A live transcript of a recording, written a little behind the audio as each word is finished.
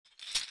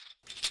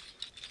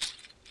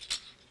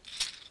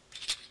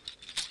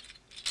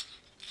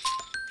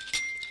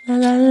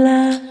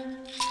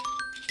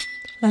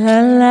La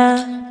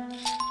la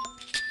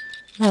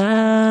la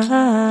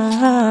la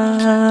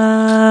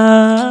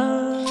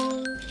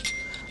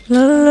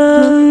la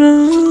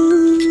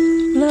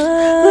la.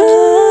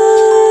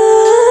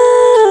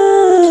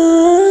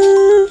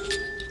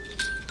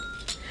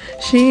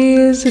 She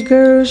is a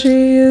girl,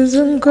 she is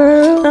a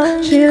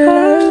girl, she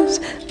loves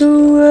the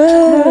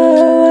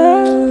world,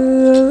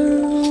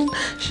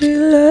 she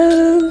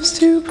loves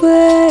to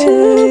play,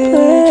 in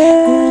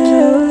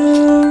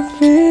the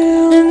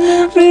field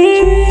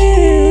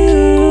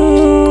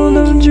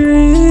of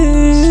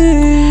dreams,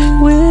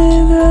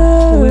 with a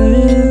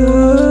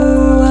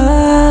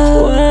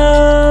wildflower.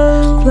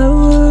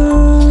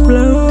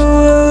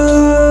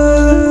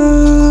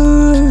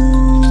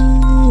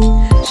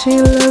 She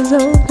loves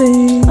all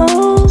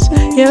things,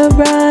 your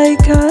bright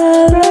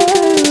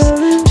colors.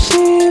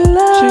 She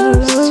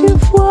loves to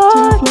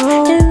fly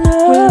in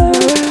her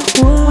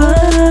wildflower.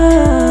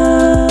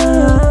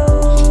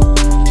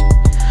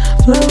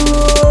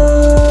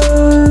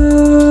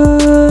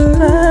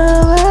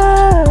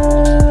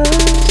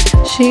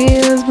 She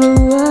has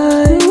blue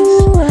eyes,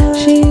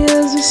 she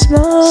has a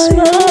smile,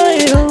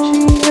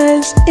 she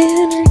has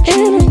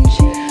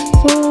energy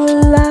full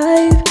of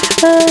life,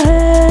 a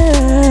happy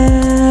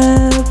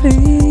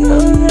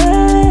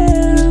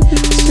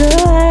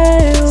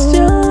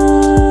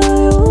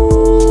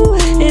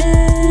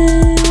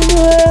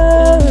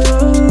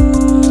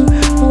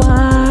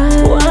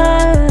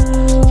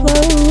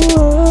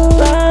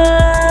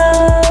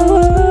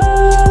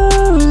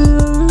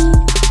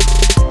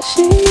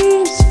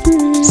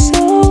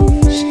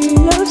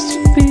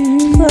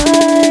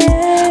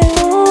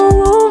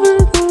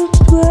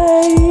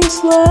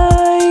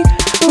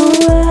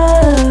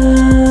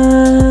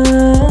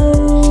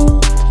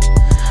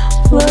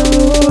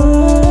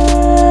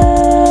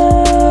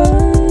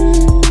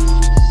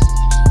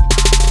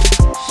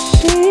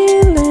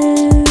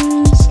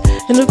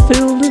in a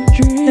field of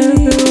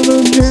dreams,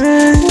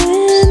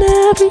 when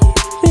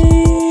everything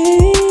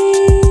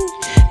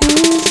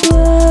is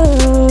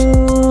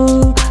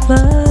love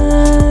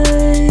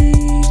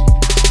like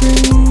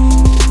spring.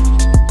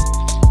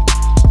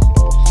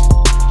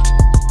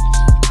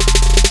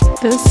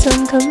 The sun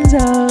comes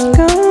out,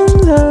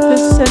 the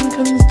sun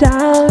comes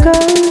down,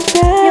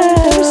 you'll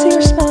never see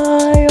her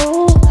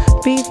smile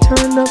be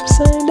turned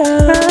upside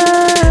down.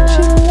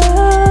 She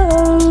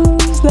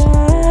loves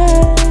that.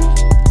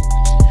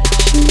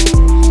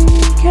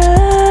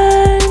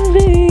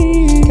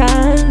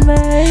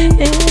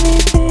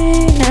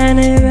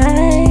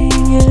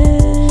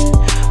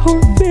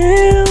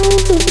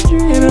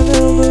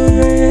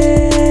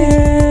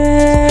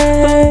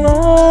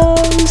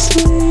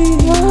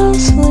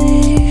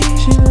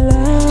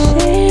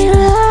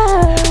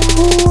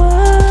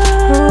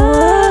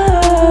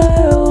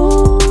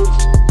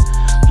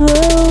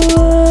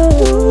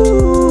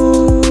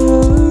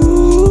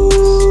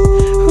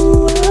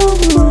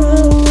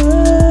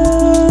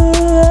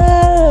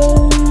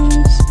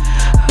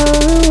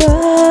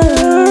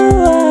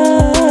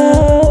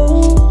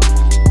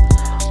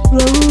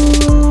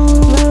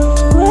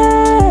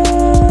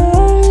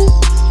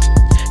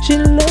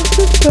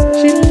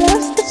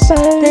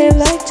 They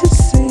like to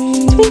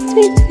sing, tweet,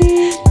 tweet,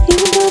 tweet.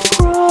 Even the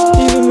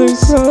crows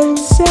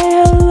say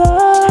hello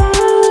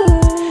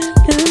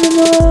in the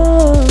morning.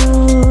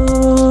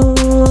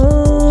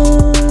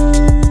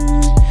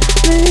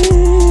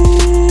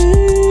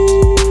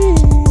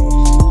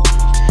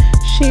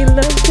 She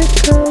loves the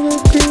color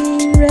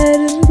green, red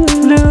and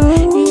blue,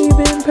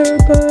 even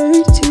purple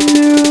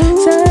too.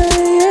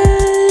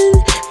 Cyan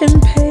and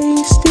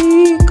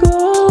pasty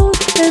gold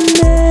and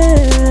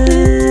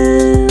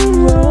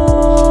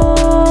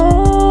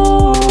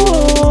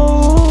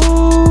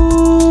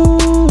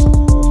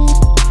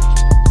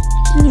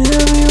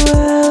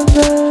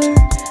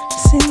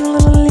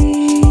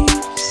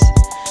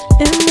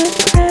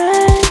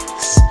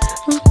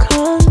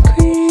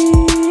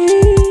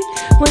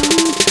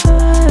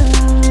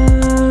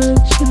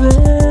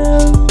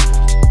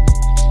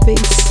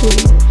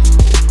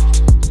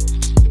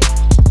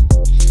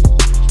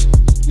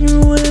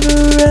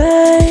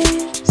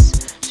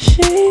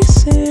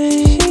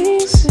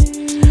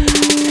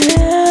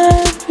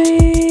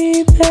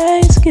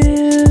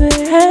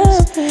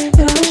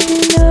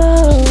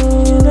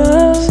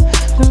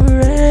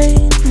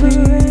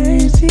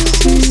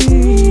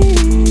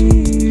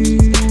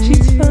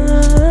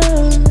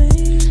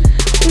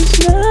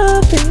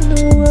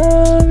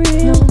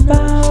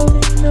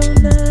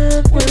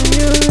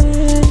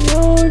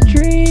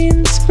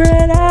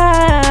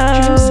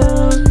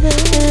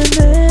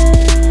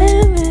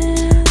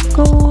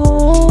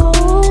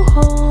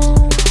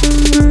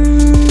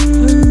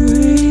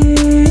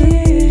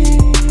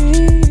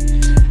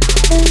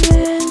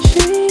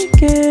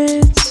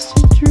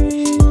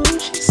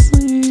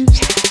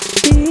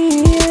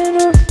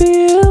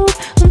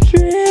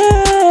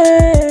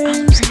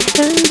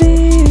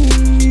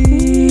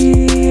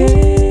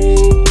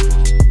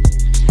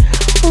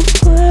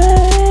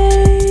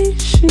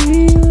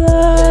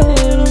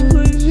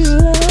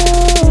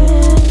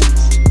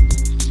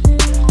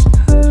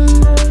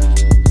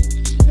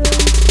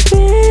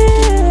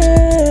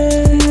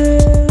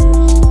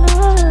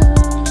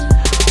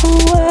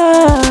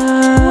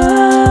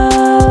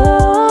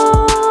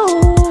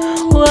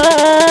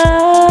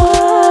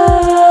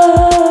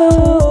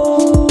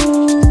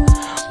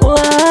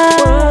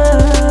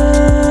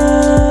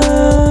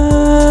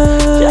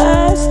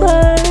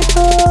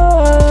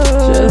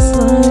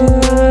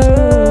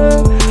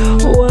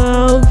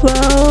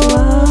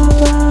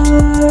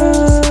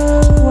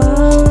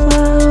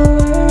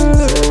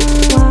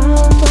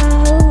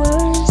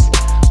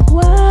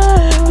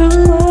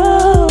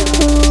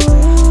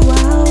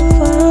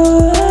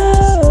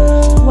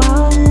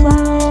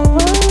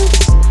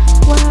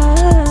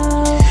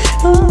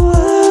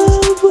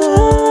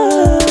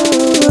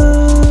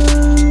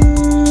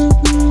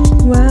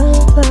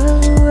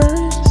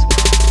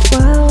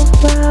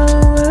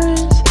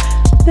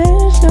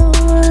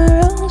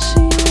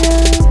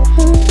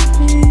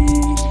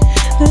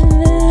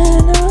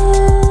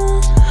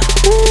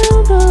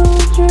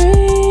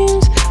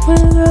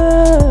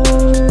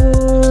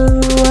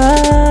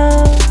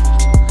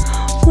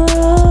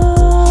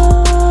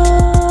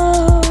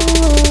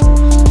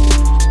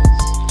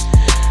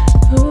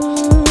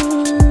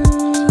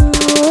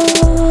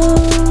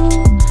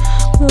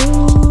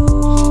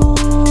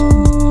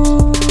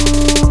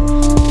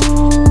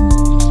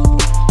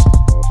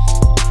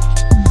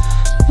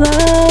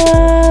love.